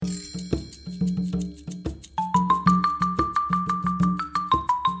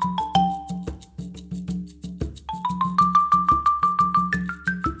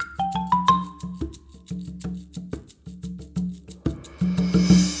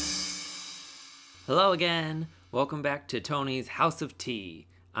Hello again! Welcome back to Tony's House of Tea.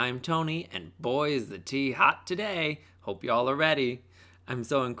 I'm Tony, and boy is the tea hot today! Hope y'all are ready! I'm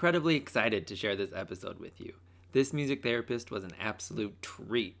so incredibly excited to share this episode with you. This music therapist was an absolute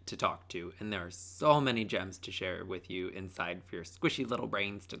treat to talk to, and there are so many gems to share with you inside for your squishy little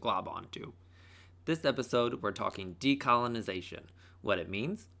brains to glob onto. This episode, we're talking decolonization, what it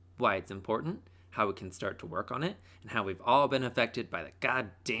means, why it's important, how we can start to work on it, and how we've all been affected by the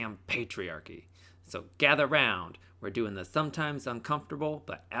goddamn patriarchy. So gather round. We're doing the sometimes uncomfortable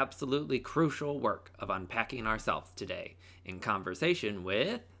but absolutely crucial work of unpacking ourselves today in conversation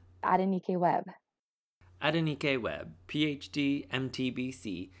with Adenike Webb. Adenike Webb, PhD,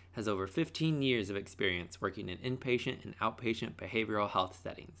 MTBC, has over 15 years of experience working in inpatient and outpatient behavioral health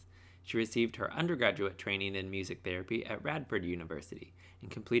settings. She received her undergraduate training in music therapy at Radford University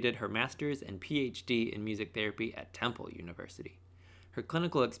and completed her master's and PhD in music therapy at Temple University. Her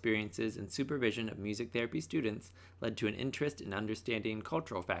clinical experiences and supervision of music therapy students led to an interest in understanding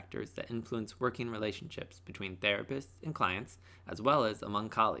cultural factors that influence working relationships between therapists and clients, as well as among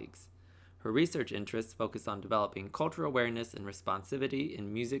colleagues. Her research interests focus on developing cultural awareness and responsivity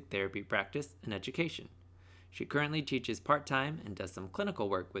in music therapy practice and education. She currently teaches part-time and does some clinical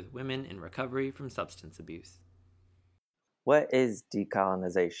work with women in recovery from substance abuse. What is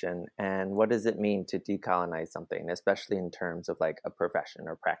decolonization, and what does it mean to decolonize something, especially in terms of like a profession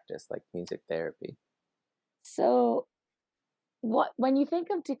or practice like music therapy? So, when you think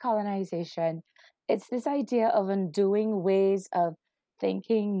of decolonization, it's this idea of undoing ways of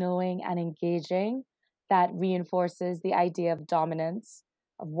thinking, knowing, and engaging that reinforces the idea of dominance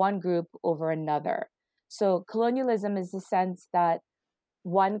of one group over another. So, colonialism is the sense that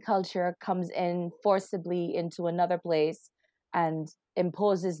one culture comes in forcibly into another place and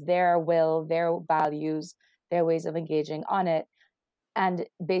imposes their will, their values, their ways of engaging on it, and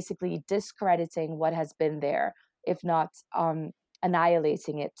basically discrediting what has been there, if not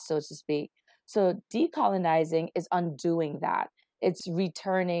annihilating it, so to speak. So decolonizing is undoing that. It's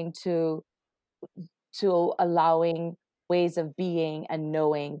returning to allowing ways of being and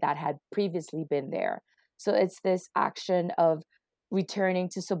knowing that had previously been there. So it's this action of returning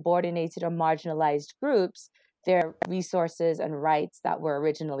to subordinated or marginalized groups their resources and rights that were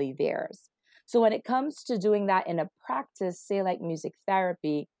originally theirs. So when it comes to doing that in a practice, say like music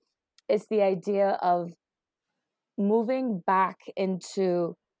therapy, it's the idea of moving back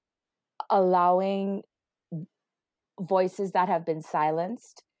into allowing voices that have been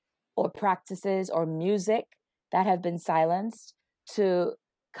silenced or practices or music that have been silenced to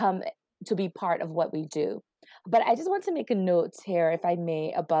come to be part of what we do. But I just want to make a note here, if I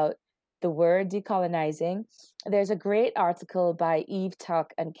may, about the word decolonizing. There's a great article by Eve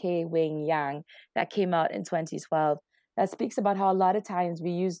Tuck and Kei Wing Yang that came out in 2012 that speaks about how a lot of times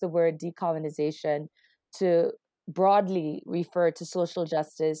we use the word decolonization to broadly refer to social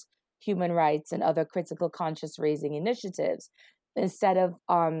justice, human rights, and other critical conscious raising initiatives instead of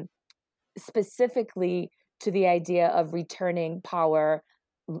specifically to the idea of returning power,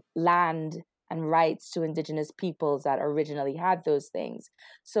 land, and rights to indigenous peoples that originally had those things.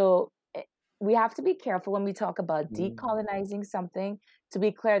 So we have to be careful when we talk about decolonizing something to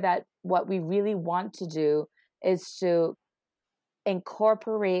be clear that what we really want to do is to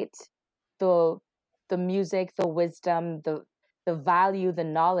incorporate the music, the wisdom, the value, the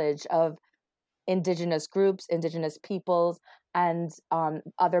knowledge of indigenous groups, indigenous peoples, and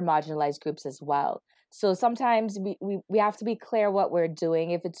other marginalized groups as well. So sometimes we have to be clear what we're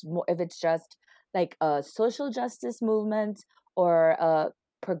doing. If it's just like a social justice movement or a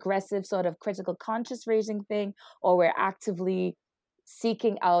progressive sort of critical conscious raising thing, or we're actively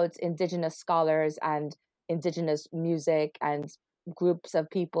seeking out indigenous scholars and indigenous music and groups of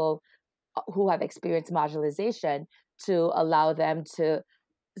people who have experienced marginalization to allow them to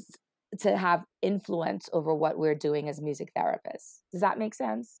have influence over what we're doing as music therapists. Does that make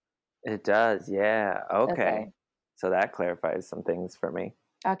sense? It does, yeah. Okay. Okay. So that clarifies some things for me.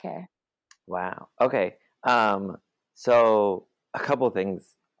 Okay. Wow. Okay. So a couple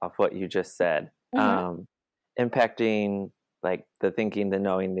things of what you just said. Mm-hmm. Impacting like the thinking, the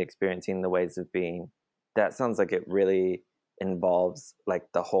knowing, the experiencing, the ways of being. That sounds like it really involves like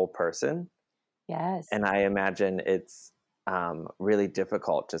the whole person. Yes. And I imagine it's really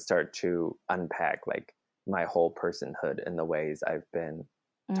difficult to start to unpack like my whole personhood in the ways I've been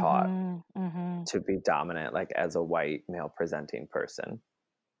taught to be dominant, like as a white male presenting person.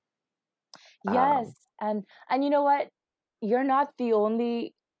 Yes. And you know what? You're not the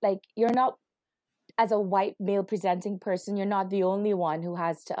only, like, you're not, as a white male presenting person, you're not the only one who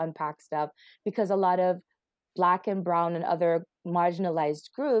has to unpack stuff, because a lot of Black and brown and other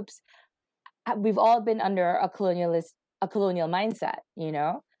marginalized groups we've all been under a colonial mindset, you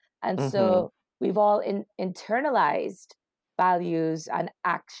know? And Mm-hmm. so we've all internalized values and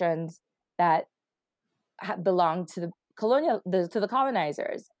actions that belong to the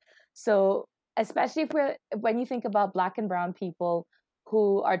colonizers. So especially when you think about Black and brown people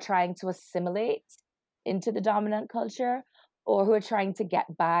who are trying to assimilate into the dominant culture, or who are trying to get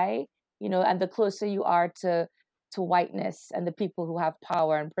by, you know, and the closer you are to whiteness and the people who have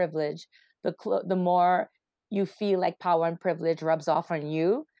power and privilege, the more you feel like power and privilege rubs off on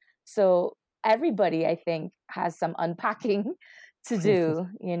you. So everybody, I think, has some unpacking to do,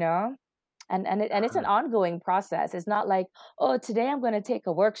 you know? And it's an ongoing process. It's not like, oh, today I'm going to take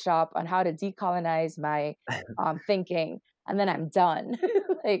a workshop on how to decolonize my thinking and then I'm done.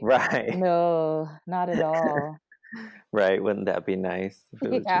 Like, Right. no, not at all. Right. Wouldn't that be nice if it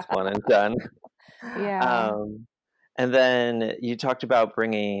was Yeah, just one and done? yeah. Um, and then you talked about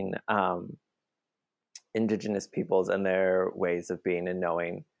bringing indigenous peoples and their ways of being and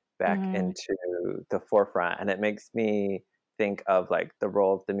knowing back Mm-hmm. into the forefront. And it makes me think of like the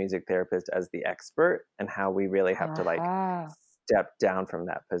role of the music therapist as the expert, and how we really have to like Aha. step down from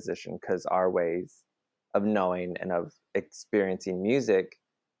that position, because our ways of knowing and of experiencing music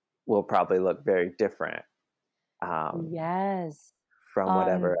will probably look very different um, Yes. from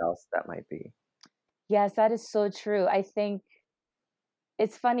whatever Um, else that might be. yes, that is so true. I think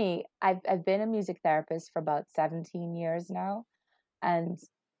it's funny. I've been a music therapist for about 17 years now. And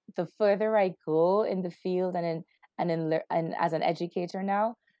the further I go in the field and as an educator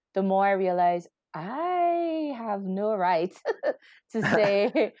now, the more I realize I have no right to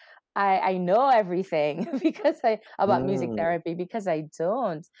say I know everything about music Mm. therapy, because I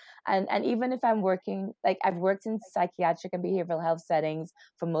don't. And even if I'm working, like I've worked in psychiatric and behavioral health settings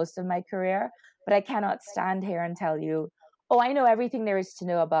for most of my career, but I cannot stand here and tell you, oh, I know everything there is to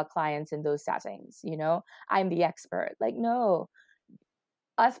know about clients in those settings, you know? I'm the expert. Like, no,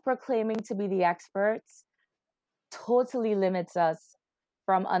 us proclaiming to be the experts totally limits us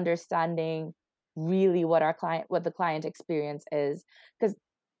from understanding really what the client experience is. Because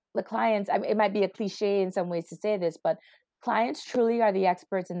the clients, I mean, it might be a cliche in some ways to say this, but clients truly are the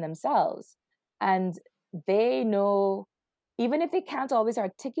experts in themselves. And they know, even if they can't always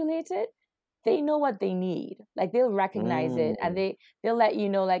articulate it, they know what they need. Like they'll recognize it, and Mm. they'll let you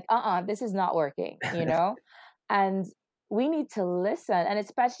know, like, this is not working, you know? And we need to listen. And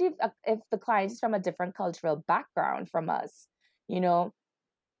especially if the client is from a different cultural background from us, you know,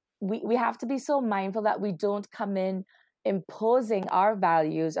 we have to be so mindful that we don't come in imposing our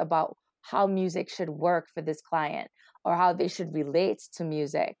values about how music should work for this client, or how they should relate to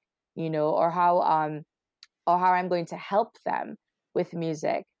music, you know, or how I'm going to help them with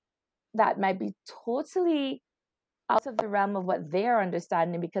music. That might be totally out of the realm of what they're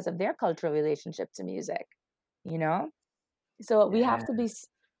understanding because of their cultural relationship to music, you know? So Yeah.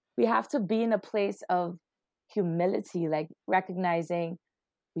 we have to be in a place of humility, like recognizing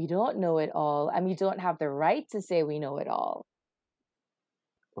we don't know it all, and we don't have the right to say we know it all.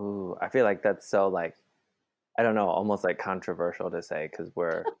 Ooh, I feel like that's so like, I don't know, almost like controversial to say, because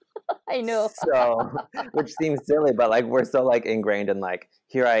we're I know. so, which seems silly, but like we're so like ingrained in like,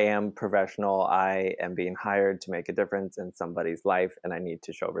 here I am, professional, I am being hired to make a difference in somebody's life, and I need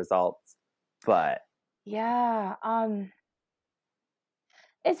to show results. But Yeah.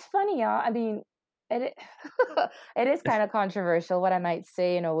 It's funny, I mean, it it is kind of controversial, what I might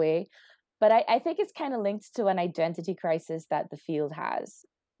say in a way, but I think it's kind of linked to an identity crisis that the field has,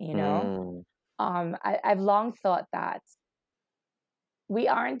 you know? mm, I've long thought that we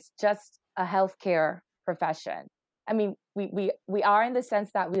aren't just a healthcare profession. I mean, we are in the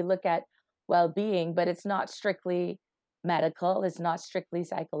sense that we look at well-being, but it's not strictly medical, it's not strictly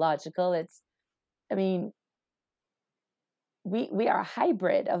psychological. I mean, we are a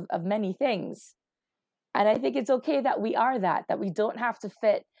hybrid of many things. And I think it's okay that we are that we don't have to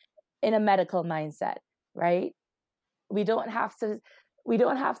fit in a medical mindset, right? We don't have to we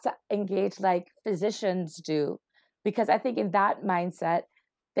don't have to engage like physicians do, because I think in that mindset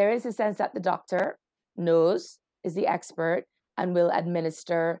there is a sense that the doctor knows, is the expert, and will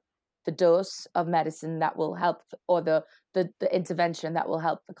administer the dose of medicine that will help, or the intervention that will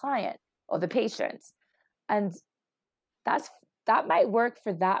help the client or the patient. And that's that might work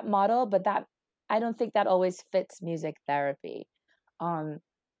for that model, but that I don't think that always fits music therapy. um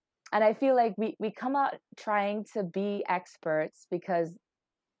and I feel like we come out trying to be experts because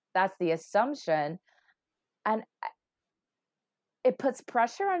that's the assumption. And it puts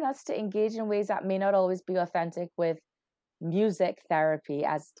pressure on us to engage in ways that may not always be authentic with music therapy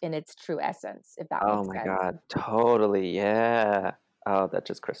as in its true essence, if that oh makes my sense. God, totally, yeah. Oh, that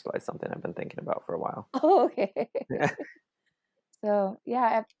just crystallized something I've been thinking about for a while. Oh, okay. So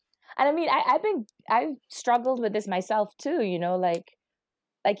yeah, and I mean, I've struggled with this myself too. You know, like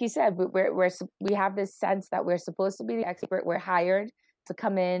you said, we have this sense that we're supposed to be the expert. We're hired to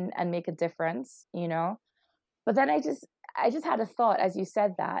come in and make a difference. You know, but then I just had a thought as you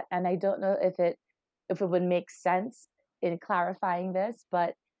said that, and I don't know if it would make sense in clarifying this,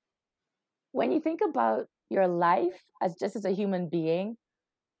 but when you think about your life as just as a human being,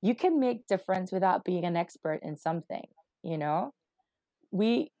 you can make difference without being an expert in something, you know?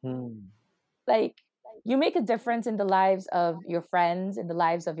 We Hmm. like you make a difference in the lives of your friends, in the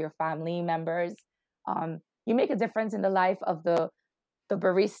lives of your family members. You make a difference in the life of the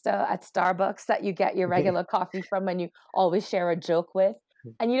barista at Starbucks that you get your regular coffee from and you always share a joke with.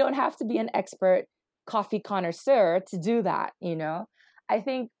 And you don't have to be an expert coffee connoisseur to do that, you know? I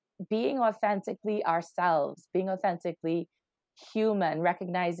think being authentically ourselves, being authentically human,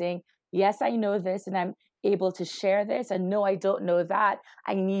 recognizing, yes, I know this and I'm able to share this, and no, I don't know that.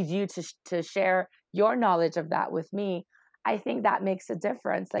 I need you to share your knowledge of that with me. I think that makes a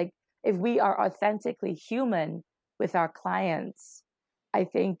difference. Like if we are authentically human with our clients, I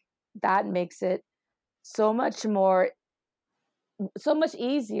think that makes it so much more, so much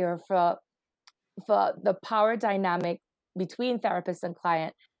easier for the power dynamic between therapist and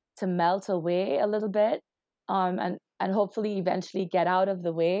client to melt away a little bit, and hopefully eventually get out of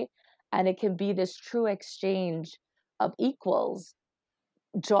the way, and it can be this true exchange of equals,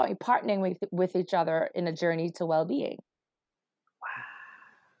 partnering with each other in a journey to well-being.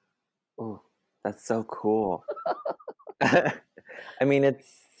 Oh, that's so cool. I mean,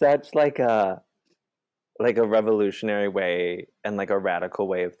 it's such like a revolutionary way and like a radical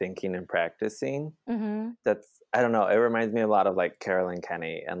way of thinking and practicing. Mm-hmm. That's, I don't know, it reminds me a lot of like Carolyn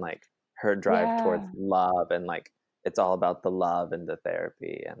Kenny and like her drive towards Yeah. love, and like it's all about the love and the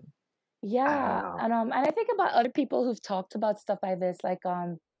therapy, and I don't Yeah, know. and I think about other people who've talked about stuff like this. Like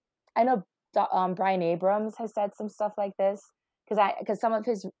I know Brian Abrams has said some stuff like this because some of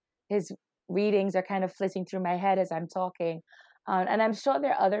his readings are kind of flitting through my head as I'm talking, and I'm sure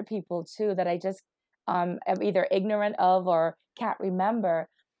there are other people too that I just am either ignorant of or can't remember.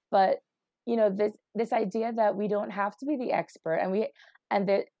 But you know, this idea that we don't have to be the expert, and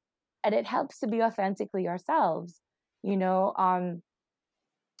that and it helps to be authentically ourselves. You know,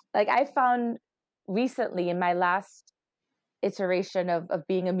 like I found recently in my last iteration of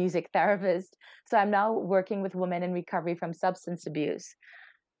being a music therapist. So I'm now working with women in recovery from substance abuse.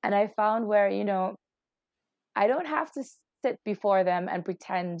 And I found where, you know, I don't have to sit before them and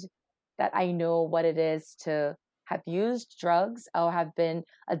pretend that I know what it is to have used drugs or have been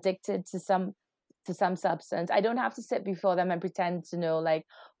addicted to some substance. I don't have to sit before them and pretend to know, like,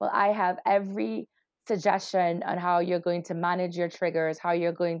 well, I have every suggestion on how you're going to manage your triggers, how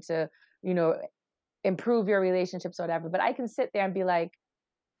you're going to, you know, improve your relationships or whatever. But I can sit there and be like,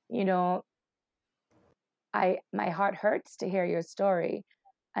 you know, my heart hurts to hear your story.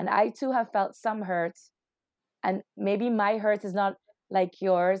 And I too have felt some hurt. And maybe my hurt is not like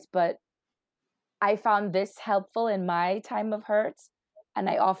yours, but I found this helpful in my time of hurt. And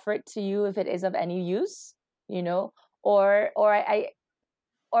I offer it to you if it is of any use, you know, or or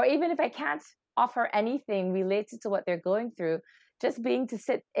even if I can't offer anything related to what they're going through, just being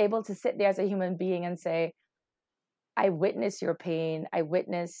able to sit there as a human being and say, I witness your pain. I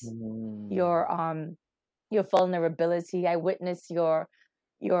witness Mm. your your vulnerability. I witness your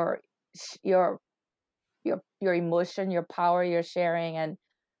your your emotion, your power you're sharing, and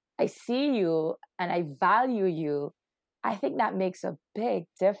I see you and I value you. I think that makes a big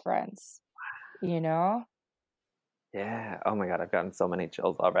difference, you know? Yeah. Oh my God, I've gotten so many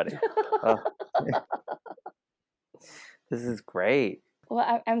chills already. Oh, this is great.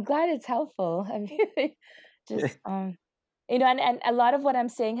 Well, I'm glad it's helpful. I mean, just you know, and a lot of what I'm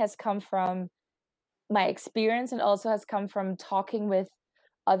saying has come from my experience and also has come from talking with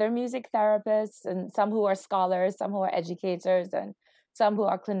other music therapists, and some who are scholars, some who are educators, and some who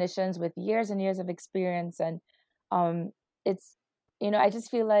are clinicians with years and years of experience. And it's, you know, I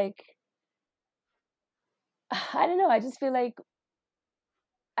just feel like, I don't know, I just feel like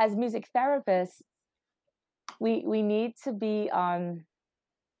as music therapists, we need to be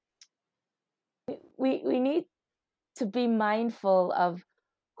we need to be mindful of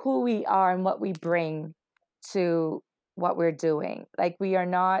who we are and what we bring to what we're doing. Like we are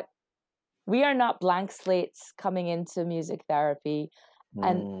not blank slates coming into music therapy,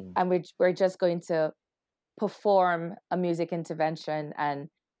 and Mm. we're just going to perform a music intervention and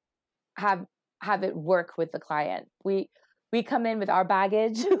have have it work with the client. We come in with our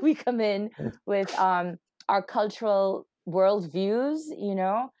baggage. We come in with our cultural worldviews,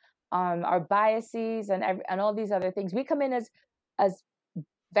 our biases and all these other things. We come in as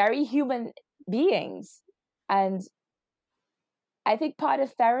very human beings, and I think part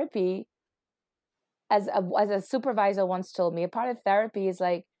of therapy, as a supervisor once told me, a part of therapy is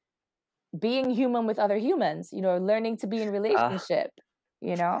like being human with other humans, learning to be in relationship,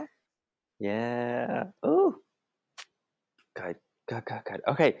 Yeah. Oh, good, good, good, good.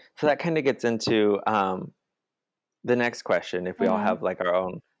 Okay, so that kind of gets into the next question. If we all have like our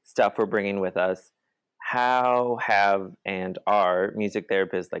own stuff we're bringing with us, how have and are music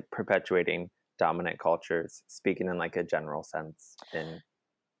therapists like perpetuating dominant cultures, speaking in like a general sense?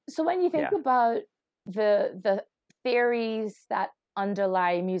 So when you think about the theories that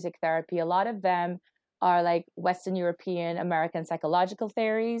underlie music therapy, a lot of them are like Western European American psychological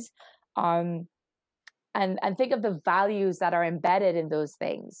theories. And think of the values that are embedded in those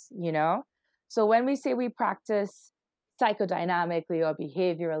things, So when we say we practice psychodynamically or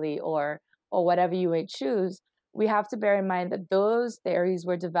behaviorally or whatever you may choose, we have to bear in mind that those theories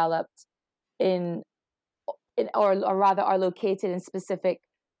were developed in or rather are located in specific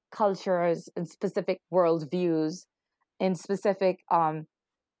cultures and specific worldviews in specific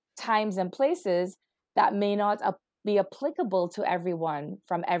times and places that may not be applicable to everyone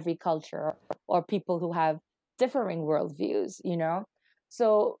from every culture or people who have differing worldviews,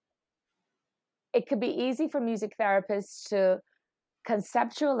 So it could be easy for music therapists to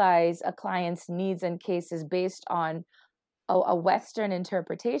conceptualize a client's needs and cases based on a Western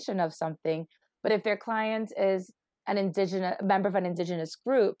interpretation of something. But if their client is a member of an indigenous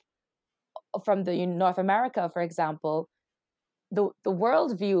group from the North America, for example, the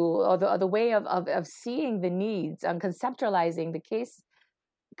worldview or the way of seeing the needs and conceptualizing the case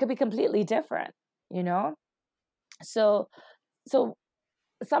could be completely different, So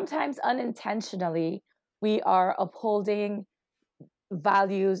sometimes unintentionally we are upholding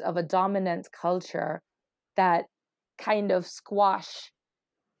values of a dominant culture that kind of squash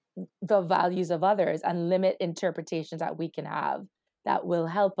the values of others and limit interpretations that we can have that will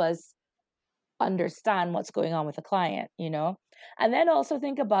help us understand what's going on with a client, And then also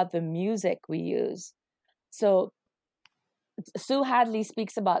think about the music we use. So Sue Hadley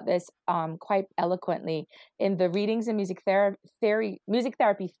speaks about this quite eloquently in the Readings in Music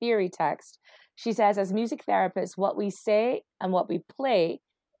Therapy Theory text. She says, as music therapists, what we say and what we play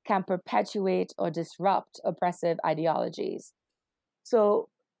can perpetuate or disrupt oppressive ideologies. So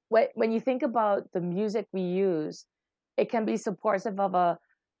when you think about the music we use, it can be supportive of a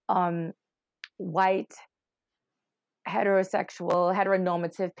white,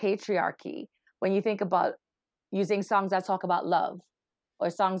 heteronormative patriarchy. When you think about using songs that talk about love or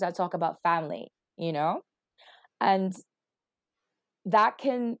songs that talk about family, and that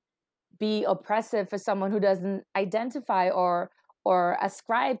can be oppressive for someone who doesn't identify or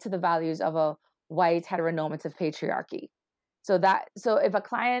ascribe to the values of a white heteronormative patriarchy. So if a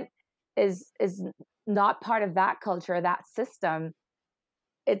client is not part of that culture, that system,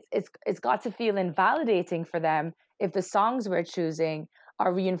 it's got to feel invalidating for them if the songs we're choosing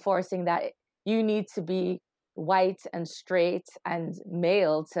are reinforcing that you need to be white and straight and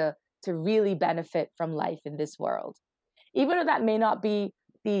male to really benefit from life in this world. Even though that may not be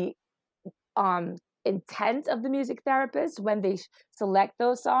the intent of the music therapist when they select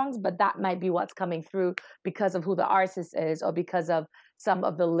those songs, but that might be what's coming through because of who the artist is or because of some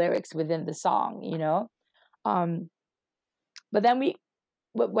of the lyrics within the song, But then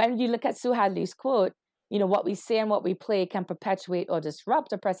when you look at Sue Hadley's quote, what we say and what we play can perpetuate or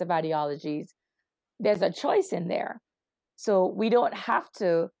disrupt oppressive ideologies. There's a choice in there. So we don't have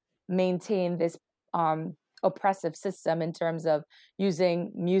to maintain this oppressive system in terms of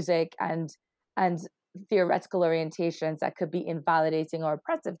using music and theoretical orientations that could be invalidating or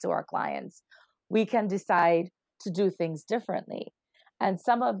oppressive to our clients. We can decide to do things differently. And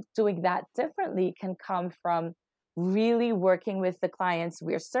some of doing that differently can come from really working with the clients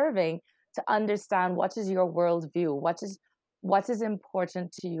we're serving to understand what is your worldview, what is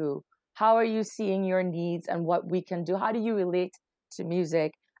important to you, how are you seeing your needs and what we can do, how do you relate to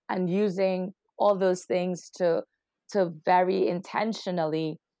music, and using all those things to very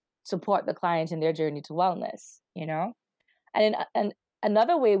intentionally support the client in their journey to wellness, And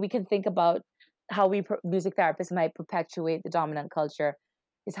another way we can think about how music therapists might perpetuate the dominant culture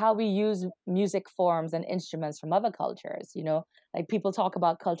is how we use music forms and instruments from other cultures, Like people talk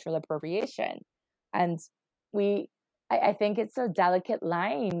about cultural appropriation. And I think it's a delicate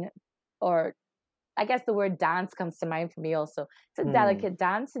line, or I guess the word dance comes to mind for me also. It's a delicate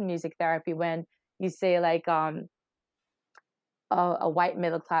dance in music therapy when you say like a white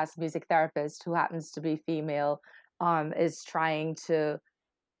middle class music therapist who happens to be female is trying to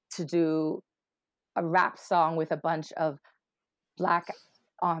do a rap song with a bunch of Black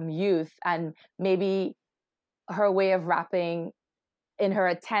youth, and maybe her way of rapping in her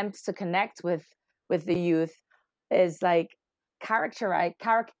attempts to connect with the youth is like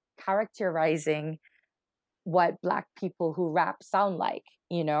characterizing what Black people who rap sound like,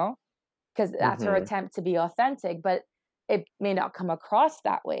 because that's her Mm-hmm. attempt to be authentic, but it may not come across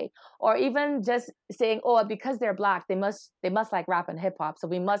that way. Or even just saying, oh, because they're Black, they must like rap and hip hop, so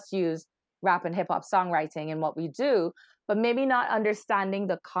we must use rap and hip hop songwriting in what we do, but maybe not understanding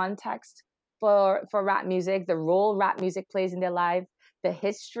the context for rap music, the role rap music plays in their life, the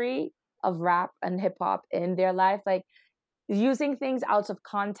history of rap and hip hop in their life, like using things out of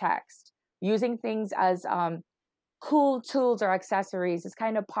context, using things as cool tools or accessories is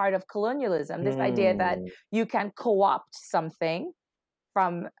kind of part of colonialism. This idea that Mm. you can co-opt something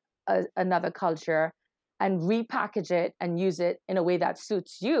from another culture and repackage it and use it in a way that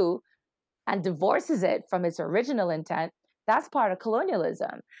suits you and divorces it from its original intent. That's part of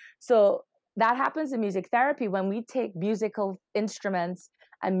colonialism. So that happens in music therapy when we take musical instruments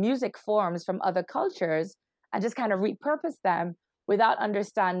and music forms from other cultures and just kind of repurpose them without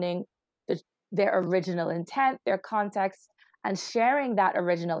understanding their original intent, their context, and sharing that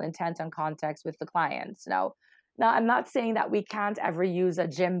original intent and context with the clients. Now I'm not saying that we can't ever use a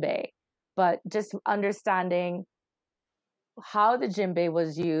djembe, but just understanding how the djembe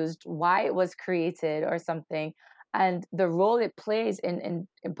was used, why it was created or something, and the role it plays in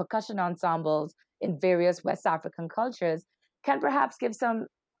percussion ensembles in various West African cultures can perhaps give some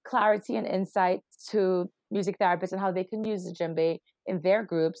clarity and insight to music therapists and how they can use the djembe in their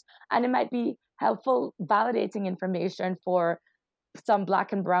groups. And it might be helpful validating information for some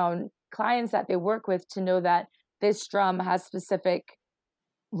Black and Brown clients that they work with to know that this drum has specific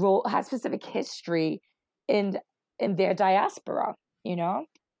history in their diaspora,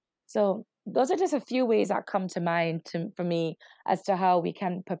 so those are just a few ways that come to mind for me as to how we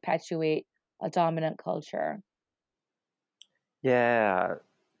can perpetuate a dominant culture. Yeah.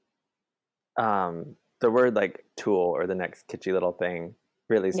 The word like tool or the next kitschy little thing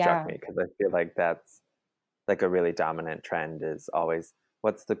really struck Yeah. me, because I feel like that's like a really dominant trend, is always,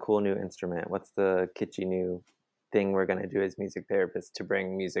 what's the cool new instrument? What's the kitschy new thing we're going to do as music therapists to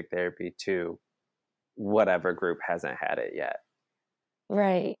bring music therapy to whatever group hasn't had it yet?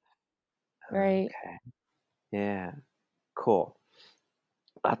 Right. Right. Okay. Yeah. Cool.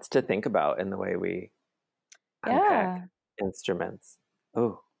 Lots to think about in the way we unpack Yeah. instruments.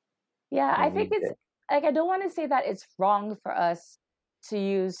 Oh, Yeah. I and think it's music. like, I don't want to say that it's wrong for us to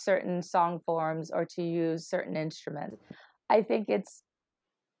use certain song forms or to use certain instruments. I think it's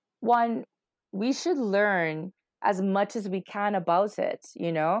one, we should learn as much as we can about it,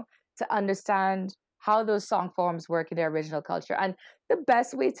 to understand how those song forms work in their original culture. And the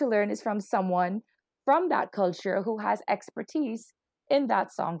best way to learn is from someone from that culture who has expertise in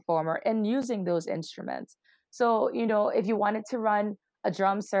that song form or in using those instruments. So, if you wanted to run a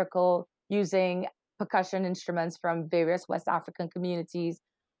drum circle using percussion instruments from various West African communities,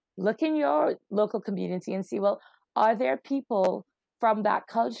 look in your local community and see, well, are there people from that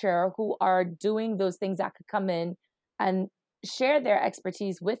culture who are doing those things that could come in and share their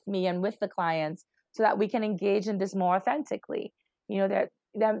expertise with me and with the clients so that we can engage in this more authentically?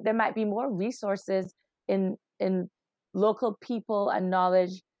 There might be more resources in local people and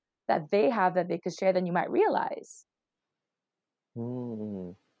knowledge that they have that they could share than you might realize.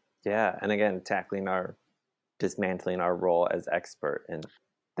 Mm. Yeah. And again, dismantling our role as expert in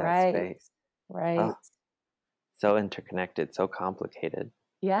that Right. space. Right. Oh, so interconnected, so complicated.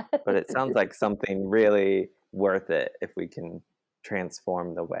 Yeah. But it sounds like something really worth it if we can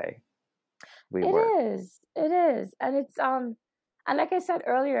transform the way we It work. is. It is. And it's and like I said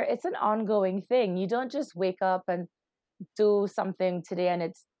earlier, it's an ongoing thing. You don't just wake up and do something today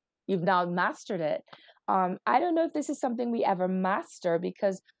and you've now mastered it. I don't know if this is something we ever master,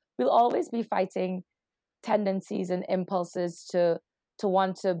 because we'll always be fighting tendencies and impulses to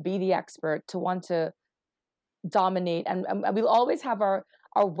want to be the expert, to want to dominate, and we'll always have our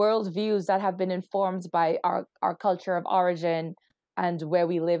worldviews that have been informed by our culture of origin and where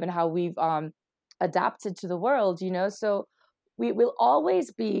we live and how we've adapted to the world, so we will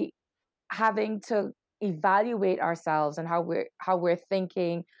always be having to evaluate ourselves and how we're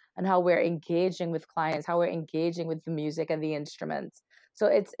thinking and how we're engaging with clients, how we're engaging with the music and the instruments. So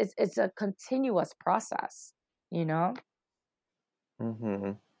it's a continuous process,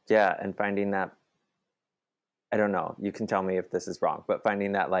 Mm-hmm. Yeah. And finding that, I don't know, you can tell me if this is wrong, but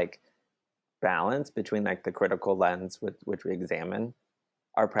finding that like balance between like the critical lens with which we examine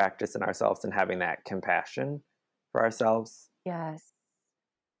our practice and ourselves, and having that compassion for ourselves. Yes.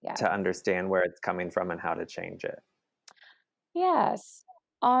 Yes. To understand where it's coming from and how to change it. Yes.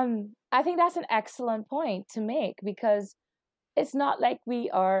 I think that's an excellent point to make, because it's not like we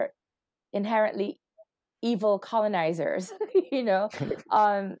are inherently evil colonizers, you know.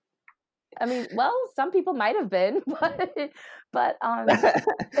 I mean, well, some people might have been, but but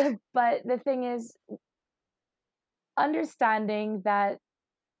the thing is, understanding that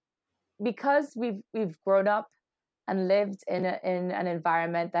because we've grown up and lived in an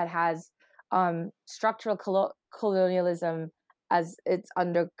environment that has structural colonialism as its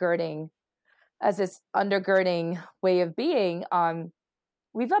undergirding way of being,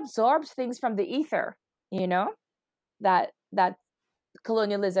 we've absorbed things from the ether, you know, that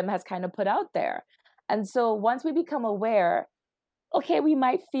colonialism has kind of put out there. And so once we become aware, okay, we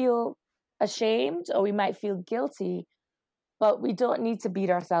might feel ashamed or we might feel guilty, but we don't need to beat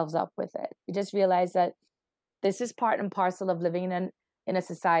ourselves up with it. We just realize that this is part and parcel of living in a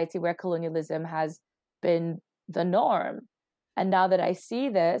society where colonialism has been the norm. And now that I see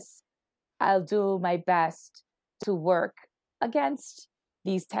this, I'll do my best to work against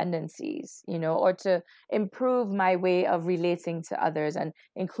these tendencies, you know, or to improve my way of relating to others and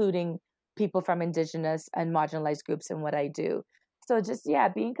including people from indigenous and marginalized groups in what I do. So just, yeah,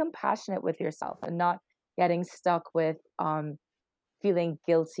 being compassionate with yourself and not getting stuck with feeling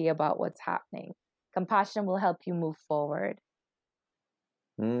guilty about what's happening. Compassion will help you move forward.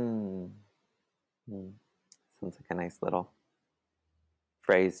 Mm. Mm. Sounds like a nice little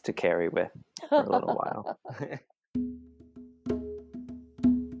phrase to carry with for a little while.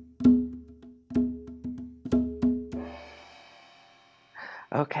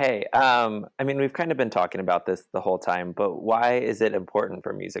 Okay. I mean, we've kind of been talking about this the whole time, but why is it important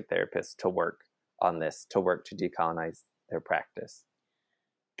for music therapists to work on this, to work to decolonize their practice?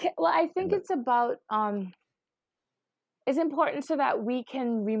 Well, I think it's about it's important so that we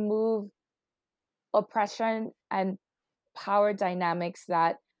can remove oppression and power dynamics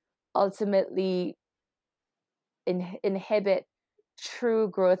that ultimately inhibit true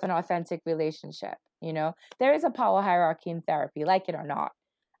growth and authentic relationship. You know, there is a power hierarchy in therapy, like it or not.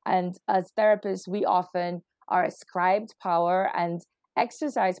 And as therapists, we often are ascribed power and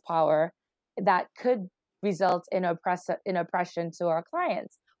exercise power that could result in oppression to our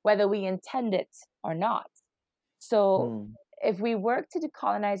clients, whether we intend it or not. So if we work to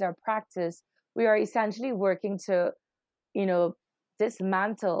decolonize our practice, we are essentially working to, you know,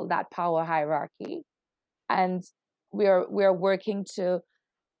 dismantle that power hierarchy. And we are working to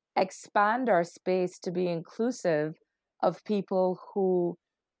expand our space to be inclusive of people who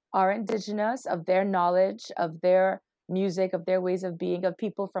are indigenous, of their knowledge, of their music, of their ways of being, of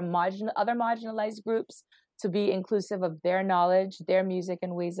people from other marginalized groups, to be inclusive of their knowledge, their music,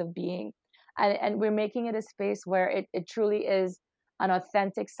 and ways of being. And we're making it a space where it truly is an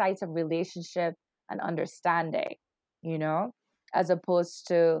authentic site of relationship and understanding, you know, as opposed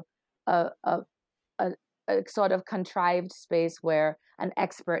to a, a, a, a sort of contrived space where an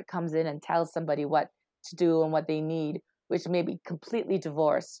expert comes in and tells somebody what to do and what they need, which may be completely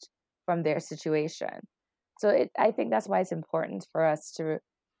divorced from their situation. So I think that's why it's important for us to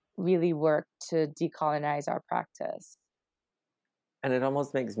really work to decolonize our practice. And it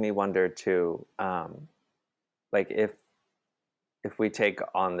almost makes me wonder too, like if we take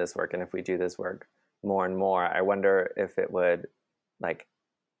on this work and if we do this work more and more, I wonder if it would like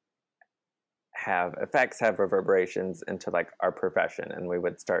have effects, have reverberations into like our profession, and we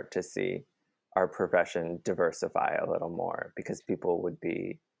would start to see our profession diversify a little more because people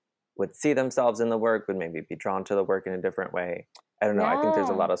would see themselves in the work, would maybe be drawn to the work in a different way. I don't know. I think there's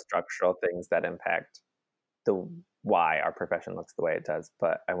a lot of structural things that impact the why our profession looks the way it does,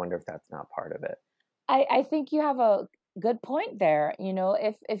 but I wonder if that's not part of it. I think you have a good point there. You know,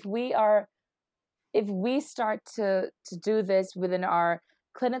 if we start to do this within our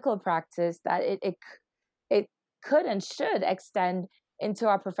clinical practice, that it could and should extend into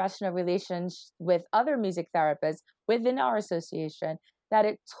our professional relations with other music therapists within our association, that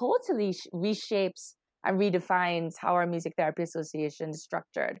it totally reshapes and redefines how our music therapy association is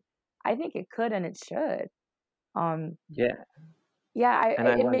structured. I think it could and it should. Yeah, and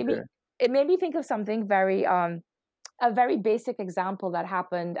I it made me think of something a very basic example that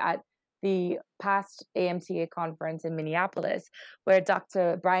happened at the past AMTA conference in Minneapolis, where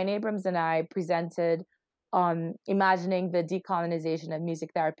Dr. Brian Abrams and I presented on imagining the decolonization of music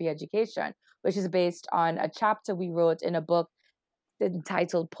therapy education, which is based on a chapter we wrote in a book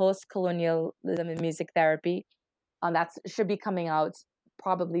entitled Post-Colonialism in Music Therapy. That should be coming out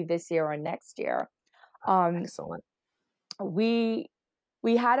probably this year or next year. Excellent. We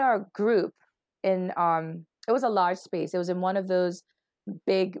had our group in was a large space. It was in one of those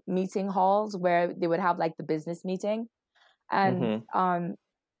big meeting halls where they would have like the business meeting. And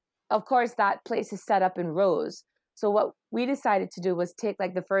of course, that place is set up in rows. So what we decided to do was take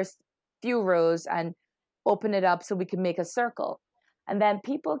like the first few rows and open it up so we could make a circle. And then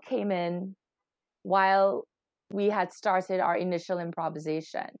people came in while we had started our initial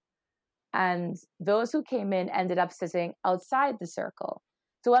improvisation. And those who came in ended up sitting outside the circle.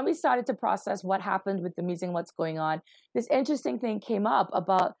 So when we started to process what happened with the meeting, what's going on, this interesting thing came up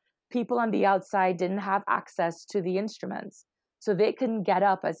about people on the outside didn't have access to the instruments. So they couldn't get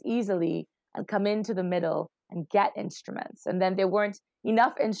up as easily and come into the middle and get instruments. And then there weren't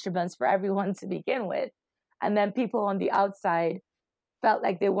enough instruments for everyone to begin with. And then people on the outside felt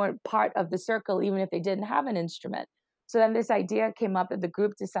like they weren't part of the circle, even if they didn't have an instrument. So then this idea came up that the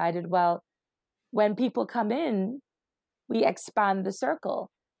group decided, well, when people come in, we expand the circle.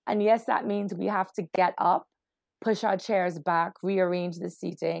 And yes, that means we have to get up, push our chairs back, rearrange the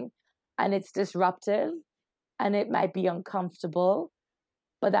seating. And it's disruptive and it might be uncomfortable,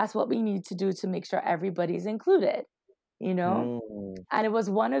 but that's what we need to do to make sure everybody's included, you know? And it was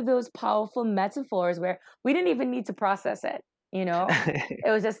one of those powerful metaphors where we didn't even need to process it, you know? It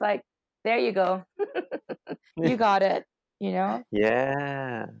was just like, there you go. You got it, you know?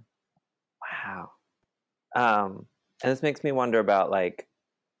 Yeah. Wow. And this makes me wonder about like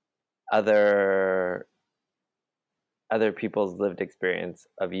other people's lived experience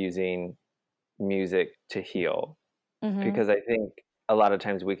of using music to heal. Because I think a lot of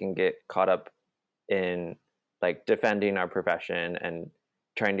times we can get caught up in like defending our profession and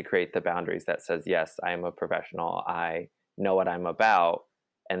trying to create the boundaries that says, yes, I am a professional, I know what I'm about.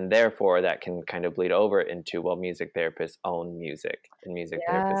 And therefore that can kind of bleed over into, well, music therapists own music and music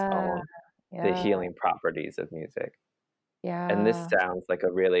therapists own the healing properties of music. And this sounds like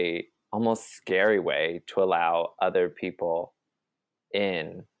a really almost scary way to allow other people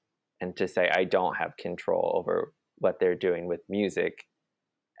in and to say, I don't have control over what they're doing with music,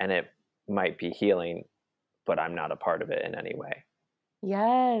 and it might be healing, but I'm not a part of it in any way.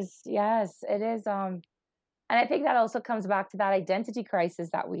 Yes, it is. And I think that also comes back to that identity crisis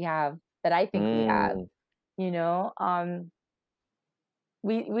that we have, that I think we have, you know.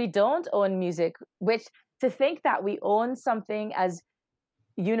 We don't own music, which to think that we own something as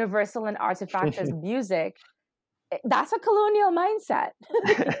universal and artifact as music, that's a colonial mindset.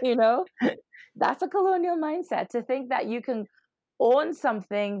 You know, that's a colonial mindset, to think that you can own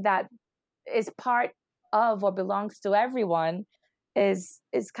something that is part of or belongs to everyone is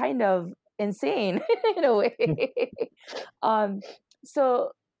kind of insane in a way.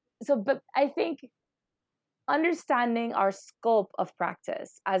 So but I think understanding our scope of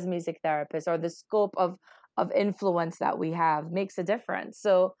practice as music therapists, or the scope of influence that we have, makes a difference.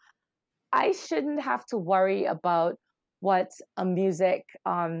 So I shouldn't have to worry about what a music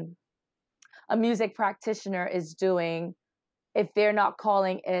practitioner is doing if they're not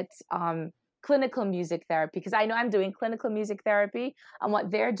calling it clinical music therapy, because I know I'm doing clinical music therapy, and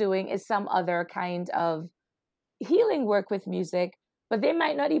what they're doing is some other kind of healing work with music, but they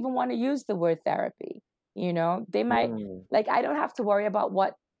might not even want to use the word therapy. You know, they might, like, I don't have to worry about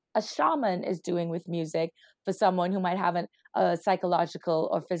what a shaman is doing with music for someone who might have a psychological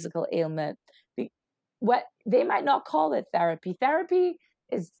or physical ailment. What they might not call it therapy. Therapy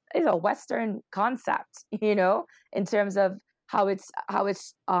is a Western concept, you know, in terms of how it's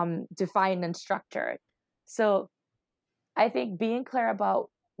defined and structured. So I think being clear about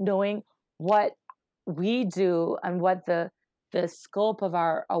knowing what we do and what the scope of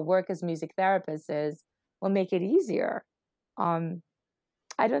our work as music therapists is will make it easier.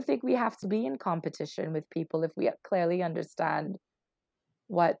 I don't think we have to be in competition with people if we clearly understand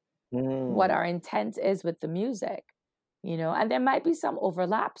what our intent is with the music, you know. And there might be some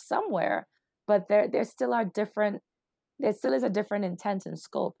overlap somewhere, but there still are different. There still is a different intent and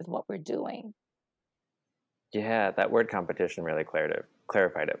scope with what we're doing. Yeah, that word competition really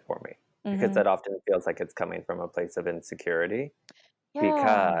clarified it for me, because that often feels like it's coming from a place of insecurity,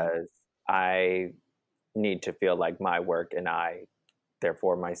 because I need to feel like my work and I,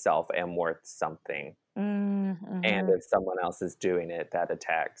 therefore myself, am worth something. And if someone else is doing it, that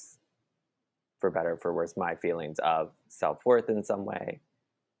attacks, for better or for worse, my feelings of self-worth in some way.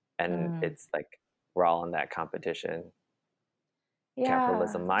 And it's like we're all in that competition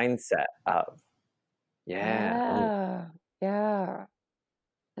capitalism mindset of yeah.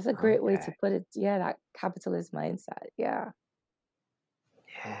 That's a great way to put it. Yeah, that capitalist mindset. Yeah.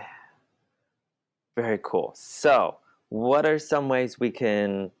 Very cool. So what are some ways we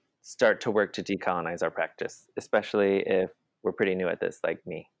can start to work to decolonize our practice, especially if we're pretty new at this, like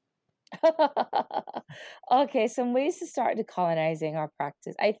me? Okay, some ways to start decolonizing our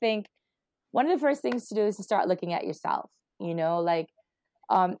practice. I think one of the first things to do is to start looking at yourself. Like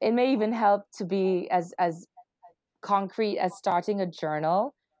it may even help to be as concrete as starting a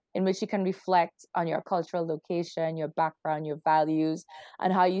journal in which you can reflect on your cultural location, your background, your values,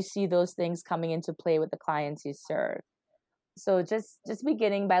 and how you see those things coming into play with the clients you serve. So just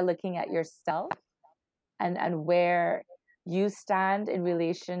beginning by looking at yourself and where you stand in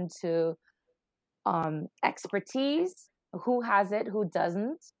relation to expertise, who has it, who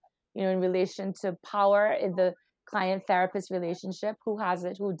doesn't, in relation to power in the client therapist relationship, who has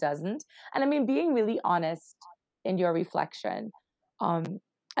it, who doesn't. And I mean, being really honest in your reflection. Um,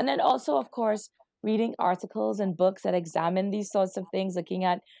 and then also, of course, reading articles and books that examine these sorts of things, looking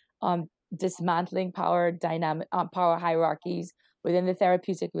at dismantling power dynamic, power hierarchies within the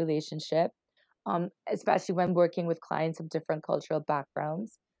therapeutic relationship, especially when working with clients of different cultural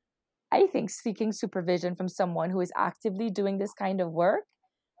backgrounds. I think seeking supervision from someone who is actively doing this kind of work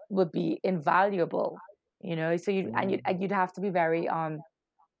would be invaluable. So you'd have to be very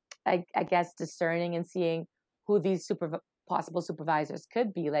I guess discerning and seeing who these possible supervisors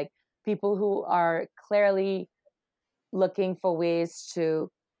could be, like people who are clearly looking for ways to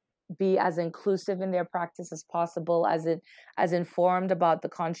be as inclusive in their practice as possible, as informed about the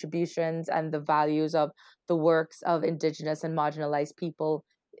contributions and the values of the works of indigenous and marginalized people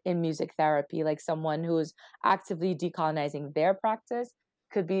in music therapy. Like someone who's actively decolonizing their practice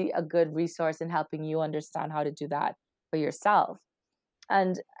could be a good resource in helping you understand how to do that for yourself.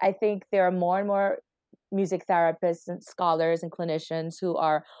 And I think there are more and more music therapists and scholars and clinicians who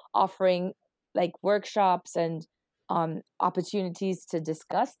are offering like workshops and opportunities to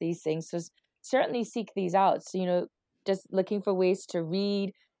discuss these things. So certainly seek these out. So, just looking for ways to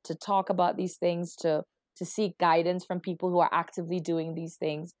read, to talk about these things, to seek guidance from people who are actively doing these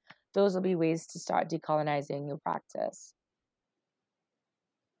things. Those will be ways to start decolonizing your practice.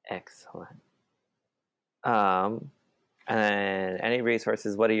 Excellent. And any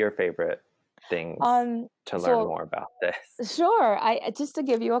resources? What are your favorite things to learn more about this? Sure. I just to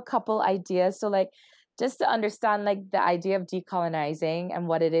give you a couple ideas. So like just to understand like the idea of decolonizing and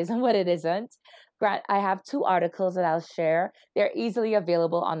what it is and what it isn't. Grant, I have 2 articles that I'll share. They're easily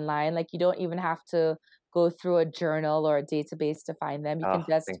available online. Like you don't even have to go through a journal or a database to find them. You can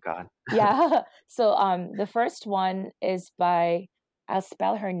just thank God. Yeah. So the first one is by, I'll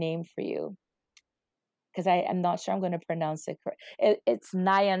spell her name for you because I am not sure I'm going to pronounce it correct. It's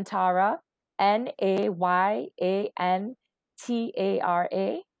Nayantara, Nayantara,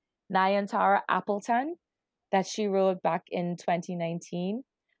 Nayantara Appleton, that she wrote back in 2019.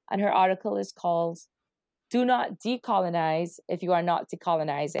 And her article is called Do Not Decolonize If You Are Not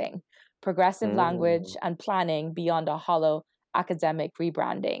Decolonizing: Progressive Language and Planning Beyond a Hollow Academic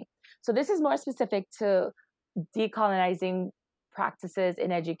Rebranding. So this is more specific to decolonizing practices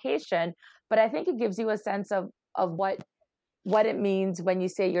in education, but I think it gives you a sense of what it means when you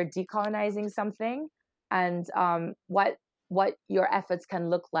say you're decolonizing something, and what your efforts can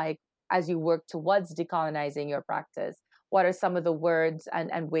look like as you work towards decolonizing your practice. What are some of the words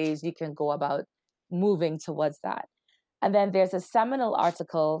and ways you can go about moving towards that? And then there's a seminal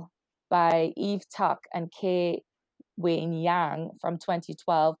article by Eve Tuck and Kay Wayne Yang from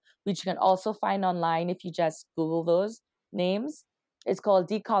 2012, which you can also find online if you just Google those names. It's called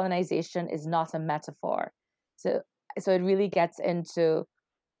Decolonization is Not a Metaphor. So it really gets into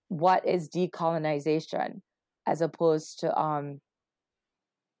what is decolonization as opposed to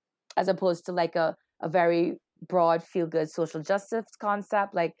like a very broad feel-good social justice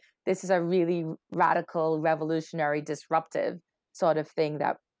concept. Like this is a really radical, revolutionary, disruptive sort of thing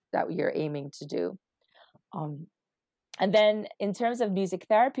that you're aiming to do. And then in terms of music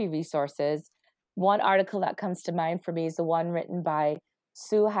therapy resources, one article that comes to mind for me is the one written by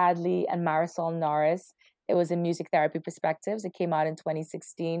Sue Hadley and Marisol Norris. It was in Music Therapy Perspectives. It came out in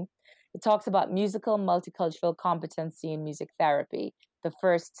 2016. It talks about musical multicultural competency in music therapy, the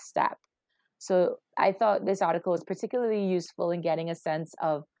first step. So I thought this article was particularly useful in getting a sense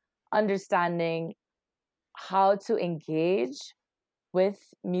of understanding how to engage with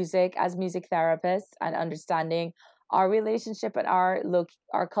music as music therapists and understanding our relationship and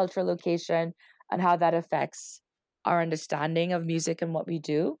our cultural location and how that affects our understanding of music and what we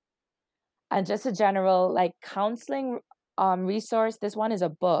do. And just a general like counseling resource. This one is a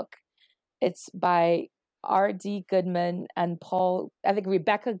book. It's by R.D. Goodman and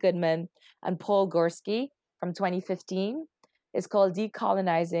Rebecca Goodman and Paul Gorski from 2015. It's called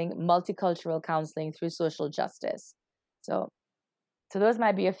Decolonizing Multicultural Counseling Through Social Justice. So those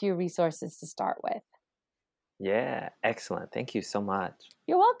might be a few resources to start with. Yeah, excellent. Thank you so much.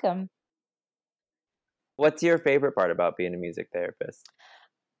 You're welcome. What's your favorite part about being a music therapist?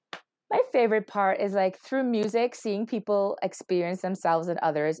 My favorite part is like through music, seeing people experience themselves and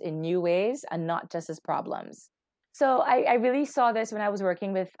others in new ways and not just as problems. So I really saw this when I was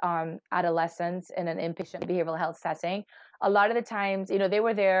working with adolescents in an inpatient behavioral health setting. A lot of the times, they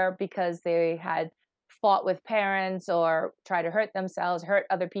were there because they had fought with parents or tried to hurt themselves, hurt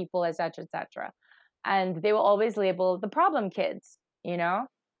other people, et cetera, et cetera. And they were always labeled the problem kids.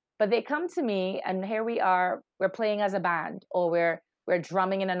 But they come to me and here we are, we're playing as a band or we're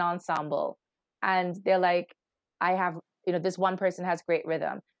drumming in an ensemble. And they're like, I have, this one person has great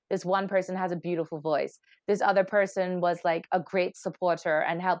rhythm. This one person has a beautiful voice. This other person was like a great supporter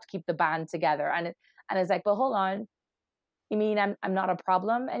and helped keep the band together. And it's like, but hold on. You mean I'm not a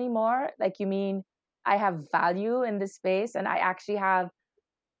problem anymore? Like, you mean I have value in this space and I actually have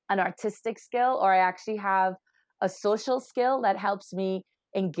an artistic skill or I actually have a social skill that helps me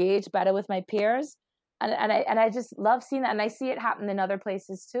engage better with my peers. And I just love seeing that. And I see it happen in other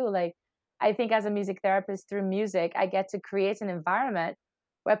places too. Like I think as a music therapist through music, I get to create an environment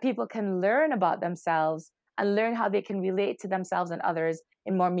where people can learn about themselves and learn how they can relate to themselves and others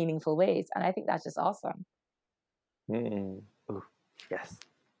in more meaningful ways. And I think that's just awesome. Ooh, yes.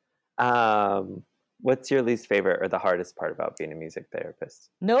 What's your least favorite or the hardest part about being a music therapist?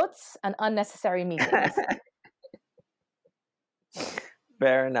 Notes and unnecessary meetings.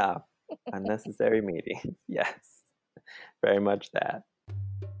 Fair enough. Unnecessary meetings. Yes. Very much that.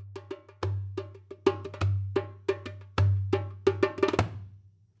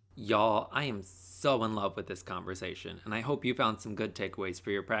 Y'all, I am so in love with this conversation, and I hope you found some good takeaways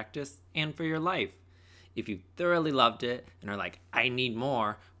for your practice and for your life. If you thoroughly loved it and are like, I need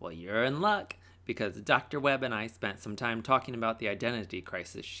more, well, you're in luck, because Dr. Webb and I spent some time talking about the identity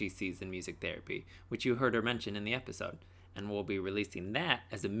crisis she sees in music therapy, which you heard her mention in the episode, and we'll be releasing that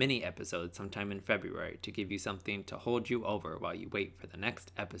as a mini episode sometime in February to give you something to hold you over while you wait for the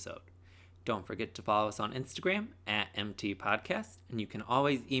next episode. Don't forget to follow us on Instagram at MT Podcast, and you can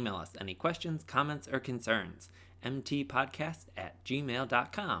always email us any questions, comments, or concerns,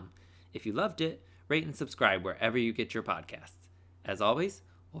 mtpodcast@gmail.com. If you loved it, rate and subscribe wherever you get your podcasts. As always,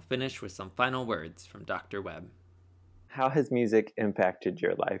 we'll finish with some final words from Dr. Webb. How has music impacted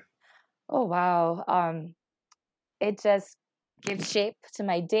your life? Oh, wow. It just gives shape to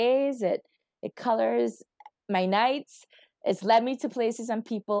my days. It colors my nights. It's led me to places and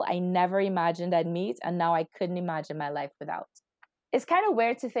people I never imagined I'd meet, and now I couldn't imagine my life without. It's kind of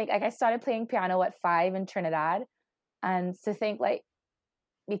weird to think, like I started playing piano at 5 in Trinidad, and to think like,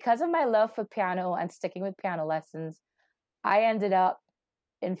 because of my love for piano and sticking with piano lessons, I ended up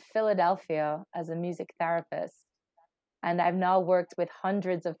in Philadelphia as a music therapist. And I've now worked with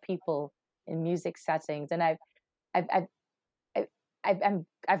hundreds of people in music settings. And I've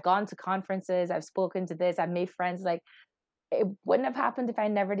I've gone to conferences, I've spoken to this, I've made friends. Like it wouldn't have happened if I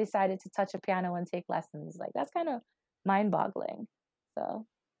never decided to touch a piano and take lessons. Like that's kind of mind-boggling. So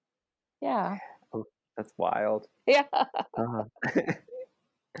yeah. Oh, that's wild. Yeah.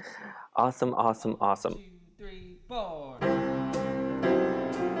 Awesome. 1, 2, 3, 4.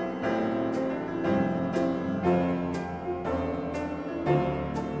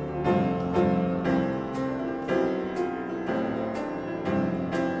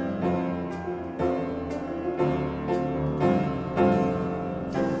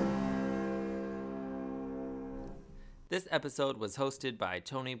 This episode was hosted by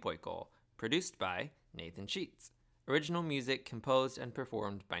Tony Boyko, produced by Nathan Sheets. Original music composed and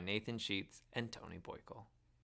performed by Nathan Sheets and Tony Boyko.